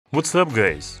What's up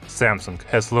guys, Samsung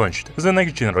has launched the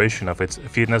next generation of its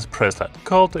fitness bracelet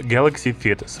called Galaxy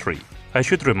Fit3. I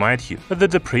should remind you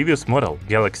that the previous model,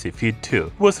 Galaxy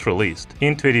Fit2, was released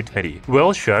in 2020,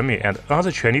 while Xiaomi and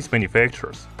other Chinese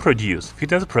manufacturers produce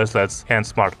fitness bracelets and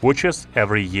smartwatches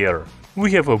every year.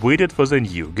 We have waited for the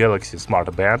new Galaxy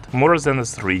Smart Band more than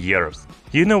 3 years.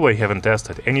 You know I haven't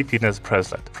tested any fitness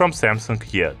bracelet from Samsung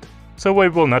yet, so I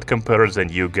will not compare the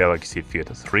new Galaxy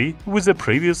Fit3 with the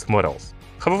previous models.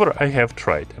 However, I have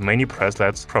tried many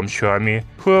bracelets from Xiaomi,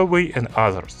 Huawei and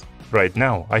others. Right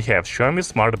now, I have Xiaomi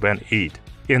Smart Band 8.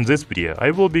 In this video,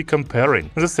 I will be comparing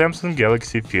the Samsung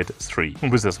Galaxy Fit3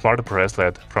 with the smart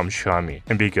bracelet from Xiaomi,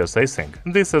 because I think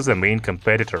these are the main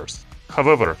competitors.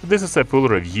 However, this is a full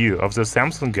review of the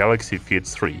Samsung Galaxy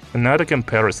Fit3, not a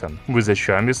comparison with the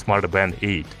Xiaomi Smart Band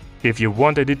 8. If you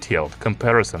want a detailed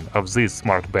comparison of these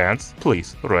smart bands,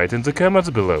 please write in the comments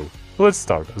below. Let's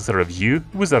start the review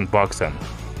with unboxing.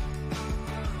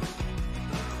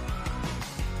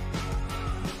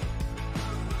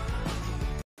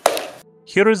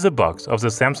 Here is the box of the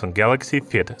Samsung Galaxy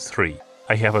Fit3.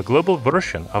 I have a global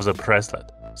version of the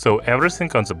bracelet, so everything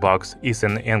on the box is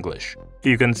in English.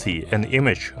 You can see an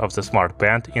image of the smart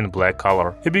band in black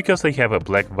color because I have a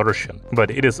black version,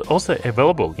 but it is also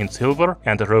available in silver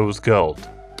and rose gold.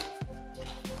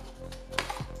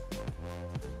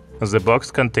 The box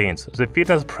contains the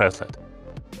fitness bracelet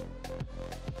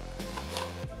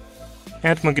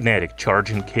and magnetic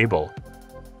charging cable,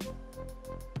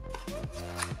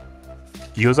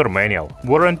 user manual,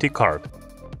 warranty card.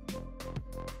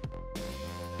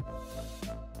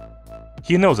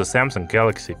 You know the Samsung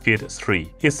Galaxy Fit3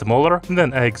 is smaller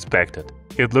than I expected.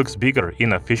 It looks bigger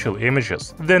in official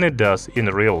images than it does in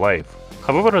real life.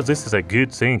 However, this is a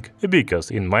good thing, because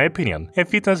in my opinion, a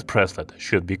fitness bracelet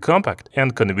should be compact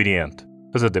and convenient.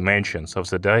 The dimensions of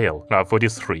the dial are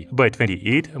 43 by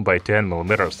 28 by 10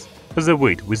 mm. The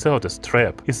weight without a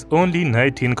strap is only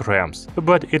 19 grams,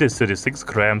 but it is 36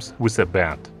 grams with a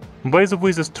band. By the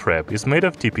way, the strap is made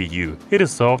of TPU. It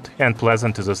is soft and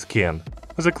pleasant to the skin.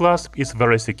 The clasp is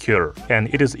very secure,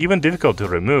 and it is even difficult to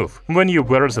remove when you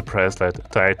wear the bracelet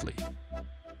tightly.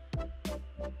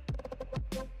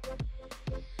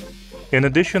 In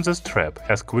addition, the strap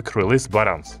has quick-release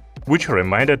buttons, which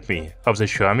reminded me of the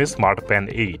Xiaomi Smart Band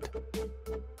 8.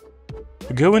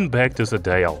 Going back to the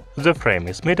dial, the frame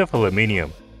is made of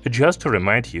aluminum. Just to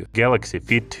remind you, Galaxy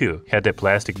Fit2 had a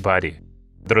plastic body.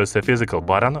 There is a physical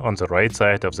button on the right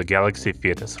side of the Galaxy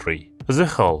Fit3. The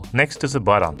hole next to the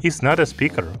button is not a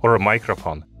speaker or a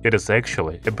microphone, it is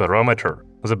actually a barometer.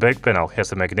 The back panel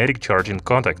has a magnetic charging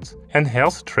contacts and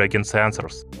health tracking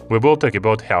sensors. We will talk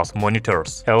about health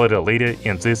monitors a little later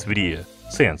in this video.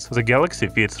 Since the Galaxy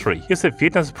Fit3 is a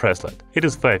fitness bracelet, it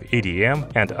is 580 mAh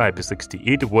and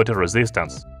IP68 water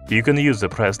resistance. You can use the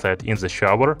bracelet in the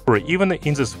shower or even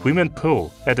in the swimming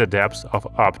pool at a depth of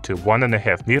up to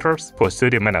 1.5 meters for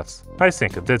 30 minutes. I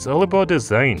think that's all about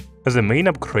design. The main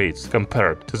upgrades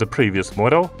compared to the previous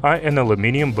model are an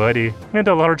aluminum body and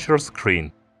a larger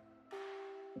screen.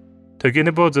 Talking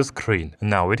about the screen,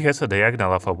 now it has a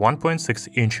diagonal of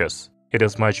 1.6 inches. It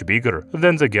is much bigger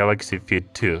than the Galaxy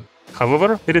Fit2.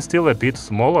 However, it is still a bit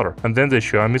smaller than the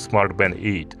Xiaomi Smart Band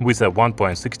 8 with a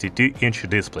 1.62-inch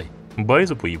display. By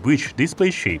the way, which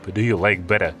display shape do you like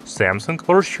better, Samsung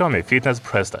or Xiaomi fitness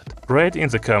bracelet? Write in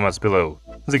the comments below.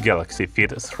 The Galaxy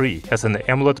Fit3 has an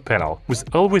AMOLED panel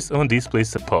with always-on display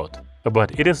support.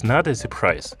 But it is not a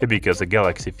surprise, because the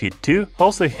Galaxy Fit2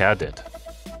 also had it.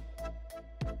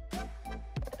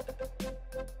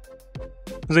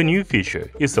 The new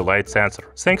feature is a light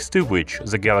sensor, thanks to which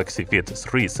the Galaxy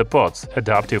Fit3 supports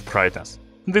adaptive brightness.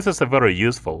 This is a very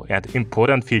useful and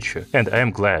important feature, and I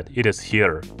am glad it is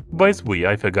here. By the way,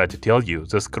 I forgot to tell you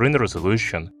the screen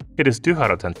resolution. It is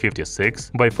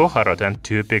 256 by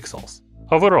 402 pixels.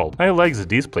 Overall, I like the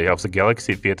display of the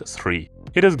Galaxy Fit3.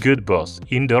 It is good both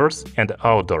indoors and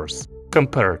outdoors.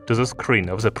 Compared to the screen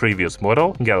of the previous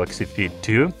model, Galaxy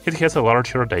Fit2, it has a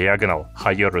larger diagonal,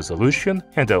 higher resolution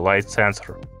and a light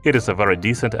sensor. It is a very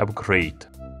decent upgrade.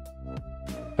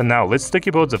 And now let's talk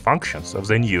about the functions of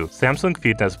the new Samsung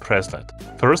fitness bracelet.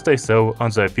 First, I saw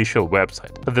on the official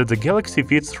website that the Galaxy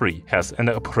Fit3 has an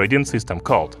operating system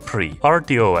called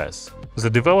FreeRTOS. The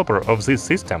developer of this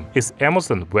system is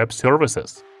Amazon Web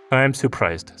Services. I am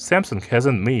surprised Samsung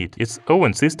hasn't made its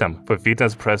own system for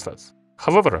fitness bracelets.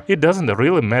 However, it doesn't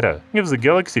really matter if the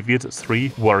Galaxy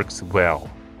Fit3 works well.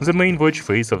 The main watch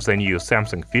face of the new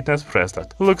Samsung fitness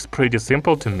bracelet looks pretty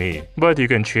simple to me, but you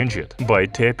can change it by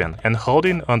tapping and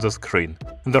holding on the screen.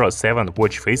 There are 7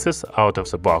 watch faces out of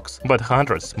the box, but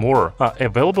hundreds more are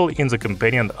available in the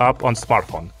companion app on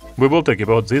smartphone. We will talk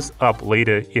about this app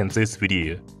later in this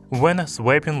video. When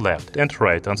swiping left and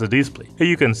right on the display,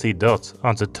 you can see dots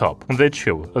on the top that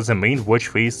show the main watch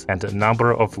face and a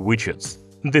number of widgets.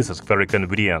 This is very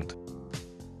convenient.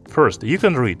 First, you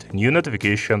can read new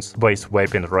notifications by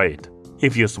swiping right.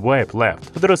 If you swipe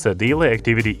left, there is a daily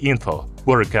activity info,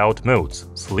 workout modes,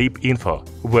 sleep info,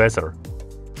 weather,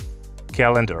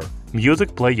 calendar,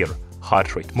 music player,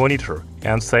 heart rate monitor,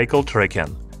 and cycle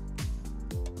tracking.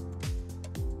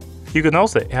 You can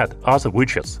also add other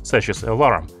widgets such as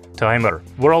alarm, timer,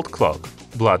 world clock,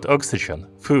 blood oxygen,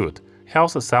 food,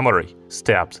 health summary,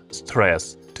 steps,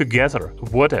 stress, together,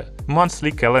 water,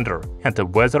 monthly calendar, and a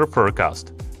weather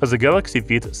forecast. The Galaxy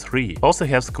Fit3 also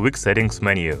has quick settings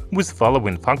menu with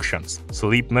following functions: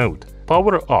 sleep mode,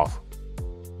 power off,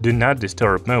 do not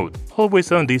disturb mode,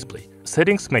 always on display,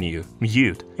 settings menu,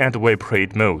 mute, and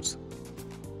vibrate modes,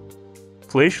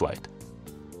 flashlight,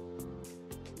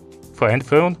 find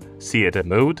phone, theater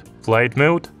mode, flight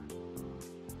mode,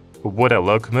 water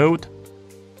lock mode,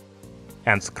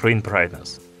 and screen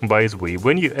brightness. By the way,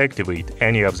 when you activate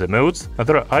any of the modes,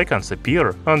 their icons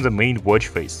appear on the main watch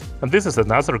face. This is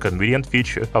another convenient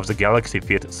feature of the Galaxy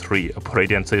Fit3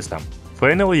 operating system.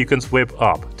 Finally, you can swipe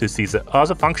up to see the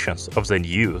other functions of the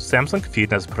new Samsung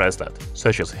Fitness bracelet,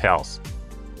 such as health,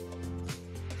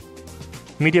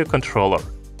 media controller,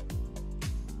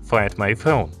 find my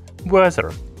phone,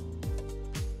 weather,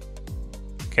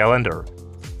 calendar,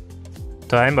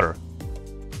 timer,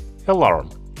 alarm,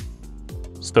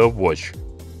 stopwatch,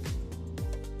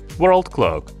 world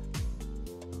clock,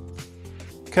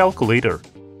 calculator,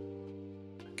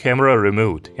 camera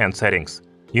remote, and settings.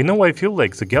 You know, I feel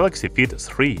like the Galaxy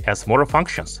Fit3 has more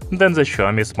functions than the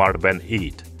Xiaomi Smart Band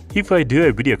 8. If I do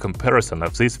a video comparison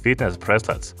of these fitness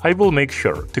bracelets, I will make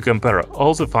sure to compare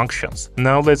all the functions.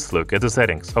 Now let's look at the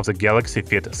settings of the Galaxy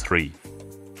Fit3.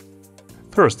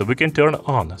 First, we can turn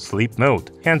on sleep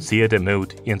mode and theater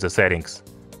mode in the settings.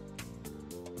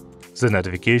 The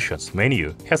notifications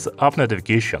menu has app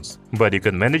notifications, but you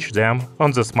can manage them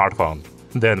on the smartphone.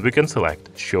 Then we can select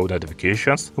show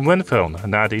notifications when phone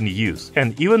not in use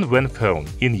and even when phone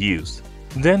in use.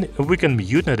 Then we can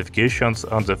mute notifications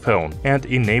on the phone and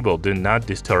enable do not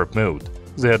disturb mode.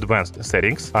 The advanced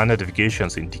settings are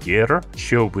notifications indicator,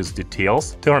 show with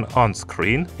details, turn on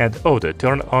screen, and auto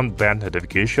turn on band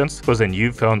notifications for the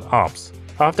new phone apps.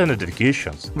 After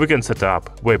notifications, we can set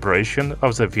up vibration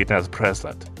of the fitness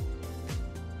bracelet.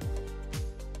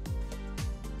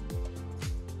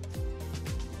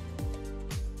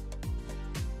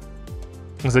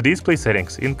 The display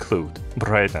settings include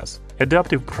brightness,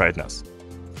 adaptive brightness,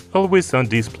 always on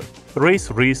display,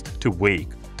 raise wrist to wake,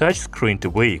 touch screen to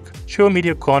wake, show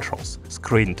media controls,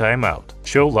 screen timeout,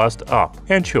 show last up,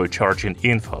 and show charging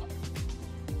info.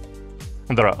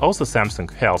 There are also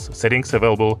Samsung Health settings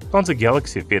available on the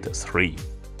Galaxy Fit3.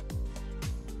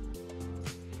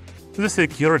 The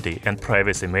security and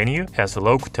privacy menu has a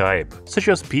log type, such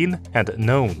as PIN and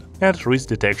known, and wrist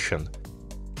detection.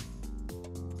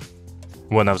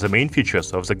 One of the main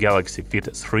features of the Galaxy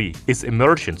Fit3 is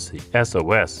Emergency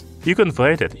SOS. You can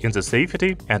find it in the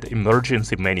Safety and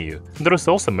Emergency menu. There is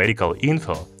also medical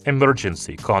info,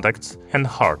 emergency contacts, and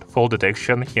heart fall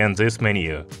detection in this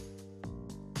menu.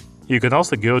 You can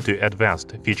also go to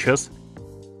Advanced Features,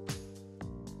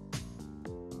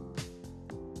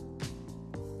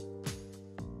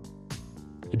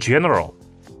 General,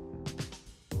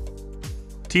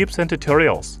 Tips and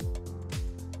Tutorials,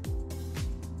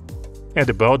 and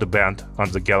about the band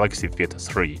on the Galaxy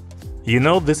Fit3. You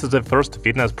know, this is the first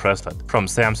fitness bracelet from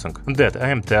Samsung that I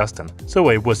am testing, so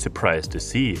I was surprised to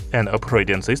see an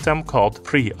operating system called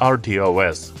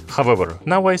FreeRTOS. However,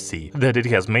 now I see that it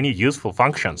has many useful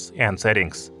functions and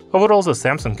settings. Overall, the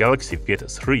Samsung Galaxy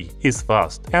Fit3 is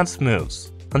fast and smooth.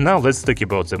 Now let's talk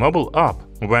about the mobile app.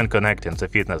 When connecting the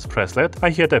fitness bracelet, I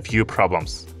had a few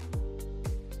problems.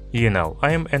 You know,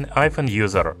 I am an iPhone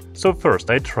user, so first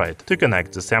I tried to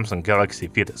connect the Samsung Galaxy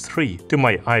Fit3 to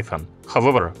my iPhone.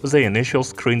 However, the initial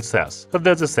screen says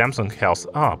that the Samsung Health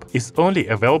app is only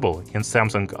available in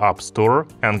Samsung App Store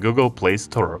and Google Play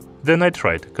Store. Then I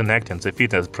tried connecting the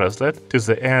fitness bracelet to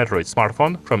the Android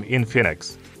smartphone from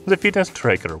Infinix. The fitness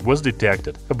tracker was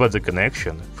detected, but the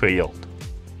connection failed.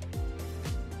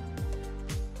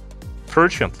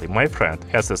 Fortunately, my friend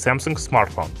has a Samsung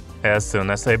smartphone. As soon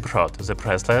as I brought the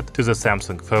bracelet to the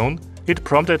Samsung phone, it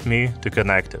prompted me to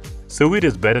connect it. So it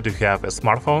is better to have a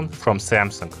smartphone from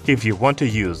Samsung if you want to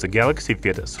use the Galaxy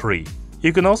Fit3.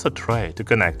 You can also try to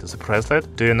connect the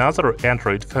bracelet to another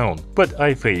Android phone, but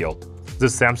I failed. the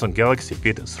Samsung Galaxy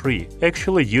Fit3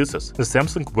 actually uses the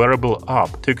Samsung Wearable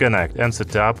App to connect and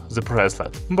set up the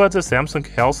bracelet, but the Samsung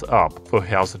Health app for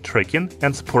health tracking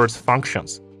and sports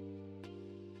functions.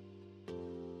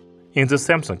 In the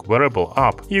Samsung Wearable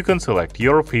App, you can select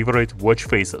your favorite watch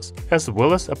faces, as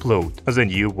well as upload the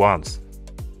new ones.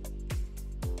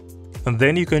 And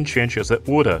then you can change the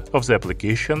order of the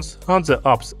applications on the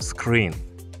app's screen.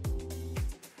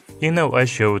 I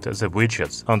showed the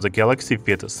widgets on the Galaxy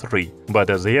Fit3, but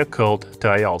they are called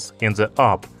tiles in the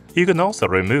app. You can also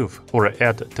remove or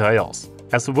add tiles,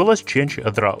 as well as change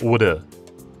their order.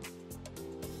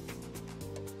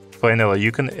 Finally,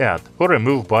 you can add or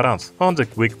remove buttons on the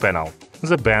quick panel.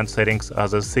 The band settings are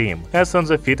the same as on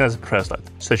the fitness bracelet,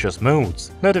 such as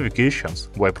modes, notifications,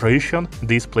 vibration,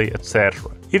 display,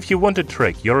 etc. If you want to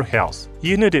track your health,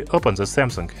 you need to open the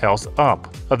Samsung Health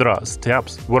app. There are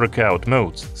steps, workout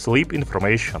modes, sleep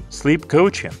information, sleep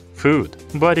coaching, food,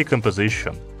 body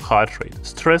composition, heart rate,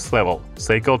 stress level,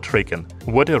 cycle tracking,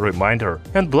 water reminder,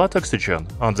 and blood oxygen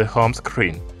on the home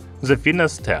screen. The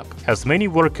Fitness tab has many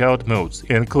workout modes,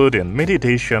 including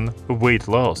meditation, weight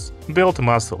loss, build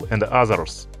muscle, and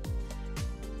others.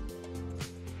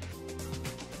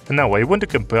 Now I want to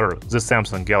compare the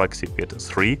Samsung Galaxy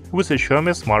Fit3 with the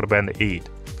Xiaomi Smart Band 8.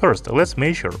 First, let's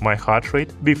measure my heart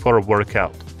rate before a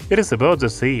workout. It is about the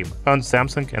same on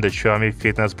Samsung and the Xiaomi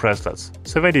fitness bracelets,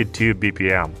 72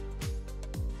 BPM.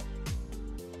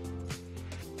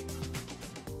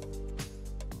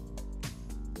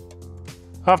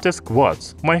 After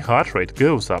squats, my heart rate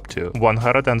goes up to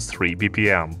 103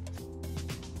 BPM.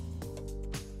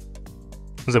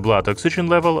 The blood oxygen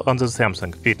level on the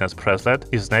Samsung fitness bracelet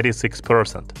is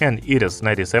 96%, and it is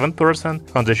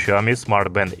 97% on the Xiaomi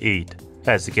Smart Band 8.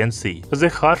 As you can see, the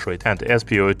heart rate and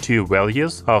SpO2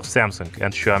 values of Samsung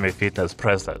and Xiaomi fitness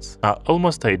bracelets are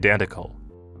almost identical.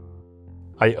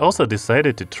 I also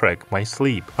decided to track my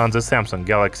sleep on the Samsung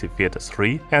Galaxy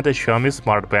Fit3 and the Xiaomi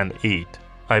Smart Band 8.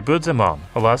 I put them on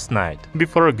last night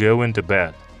before going to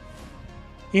bed.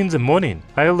 In the morning,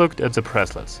 I looked at the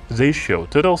bracelets. They show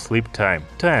total sleep time,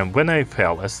 time when I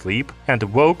fell asleep and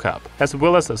woke up, as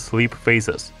well as sleep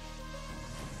phases.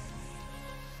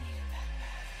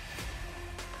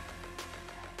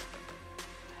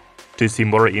 To see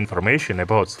more information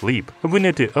about sleep, we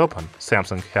need to open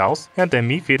Samsung Health and the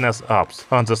Mi Fitness apps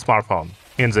on the smartphone.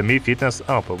 In the Mi Fitness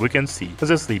app, we can see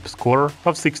the sleep score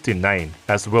of 69,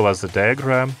 as well as the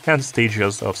diagram and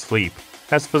stages of sleep.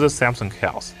 As for the Samsung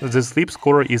Health, the sleep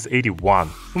score is 81.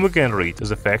 We can read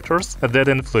the factors that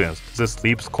influence the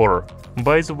sleep score.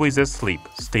 By the way, the sleep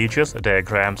stages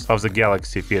diagrams of the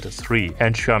Galaxy Fit3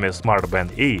 and Xiaomi Smart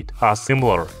Band 8 are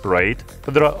similar, right?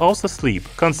 There are also sleep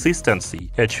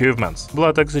consistency achievements,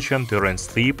 blood oxygen during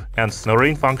sleep, and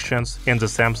snoring functions in the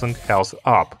Samsung Health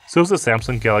app. So the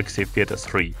Samsung Galaxy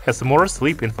Fit3 has more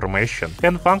sleep information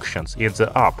and functions in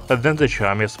the app than the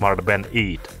Xiaomi Smart Band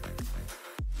 8.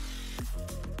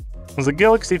 The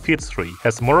Galaxy Fit3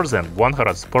 has more than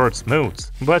 100 sports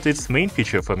modes, but its main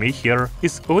feature for me here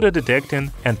is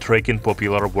auto-detecting and tracking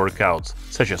popular workouts,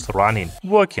 such as running,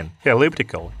 walking,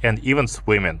 elliptical, and even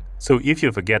swimming. So if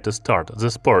you forget to start the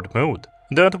sport mode,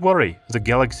 don't worry, the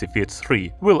Galaxy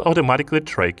Fit3 will automatically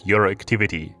track your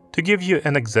activity. To give you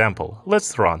an example,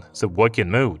 let's run the walking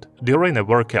mode. During a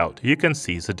workout, you can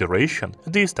see the duration,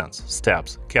 distance,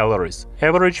 steps, calories,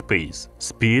 average pace,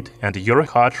 speed, and your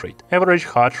heart rate, average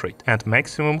heart rate, and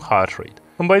maximum heart rate.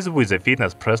 By the way, the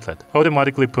fitness bracelet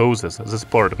automatically pauses the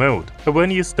sport mode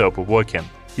when you stop walking.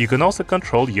 You can also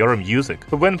control your music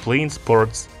when playing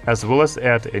sports, as well as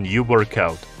add a new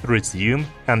workout, resume,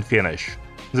 and finish.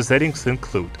 The settings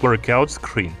include workout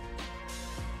screen,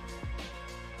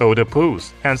 auto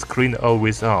pause, and screen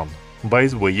always on. By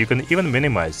the way, you can even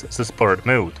minimize the sport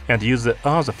mode and use the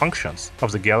other functions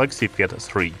of the Galaxy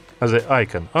Fit3. The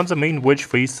icon on the main watch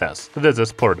face says that the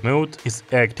sport mode is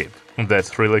active.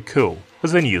 That's really cool.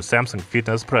 The new Samsung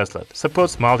fitness bracelet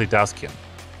supports multitasking.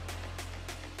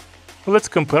 Let's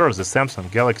compare the Samsung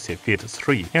Galaxy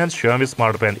Fit3 and Xiaomi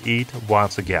Smart Band 8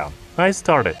 once again. I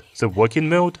started the walking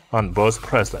mode on both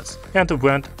bracelets and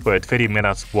went for a 20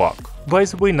 minutes walk. By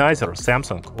the way, neither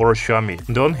Samsung or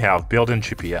Xiaomi don't have built-in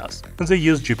GPS. They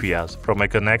use GPS from a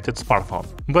connected smartphone,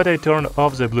 but I turned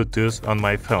off the Bluetooth on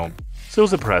my phone, so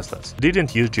the bracelets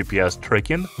didn't use GPS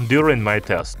tracking during my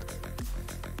test.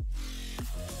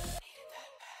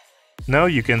 Now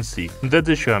you can see that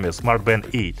the Xiaomi Smart Band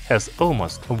 8 has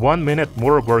almost 1 minute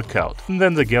more workout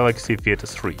than the Galaxy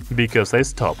Fit3 because I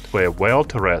stopped for a while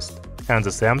to rest, and the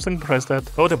Samsung bracelet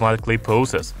automatically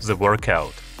pauses the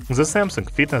workout. The Samsung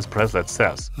fitness bracelet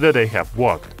says that I have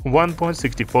walked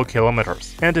 1.64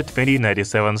 kilometers and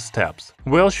 2097 steps,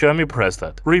 while Xiaomi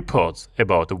bracelet reports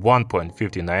about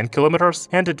 1.59 kilometers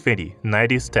and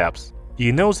 2090 steps.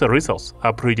 You know, the results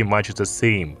are pretty much the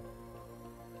same.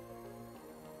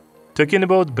 Talking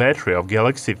about battery of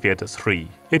Galaxy Fit3,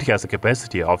 it has a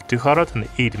capacity of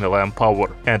 208 mAh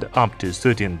and up to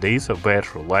 13 days of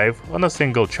battery life on a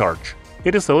single charge.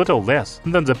 It is a little less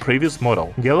than the previous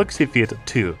model, Galaxy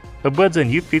Fit2, but the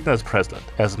new fitness bracelet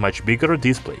has much bigger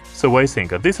display, so I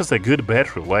think this is a good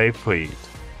battery life for it.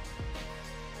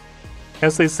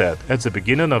 As I said at the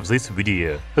beginning of this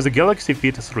video, the Galaxy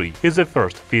Fit3 is the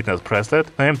first fitness bracelet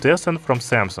I am testing from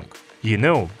Samsung. You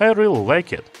know, I really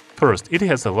like it. First, it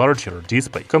has a larger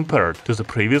display compared to the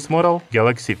previous model,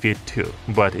 Galaxy Fit2,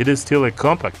 but it is still a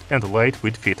compact and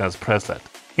lightweight fitness bracelet.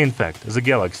 In fact, the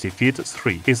Galaxy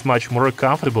Fit3 is much more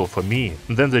comfortable for me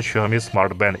than the Xiaomi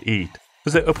Smart Band 8.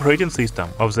 The operating system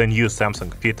of the new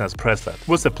Samsung fitness bracelet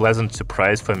was a pleasant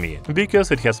surprise for me,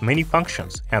 because it has many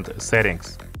functions and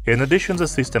settings. In addition, the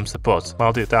system supports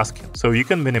multitasking, so you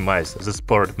can minimize the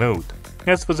sport mode.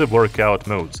 As for the workout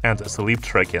modes and sleep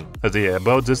tracking, they are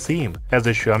about the same as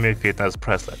the Xiaomi fitness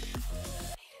bracelet.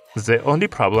 The only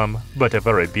problem, but a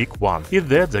very big one, is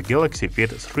that the Galaxy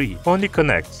Fit3 only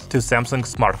connects to Samsung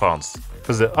smartphones.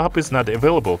 The app is not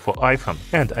available for iPhone,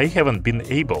 and I haven't been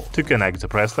able to connect the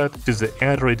bracelet to the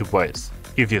Android device.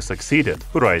 If you succeeded,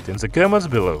 write in the comments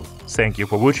below. Thank you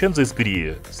for watching this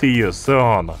video. See you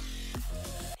soon!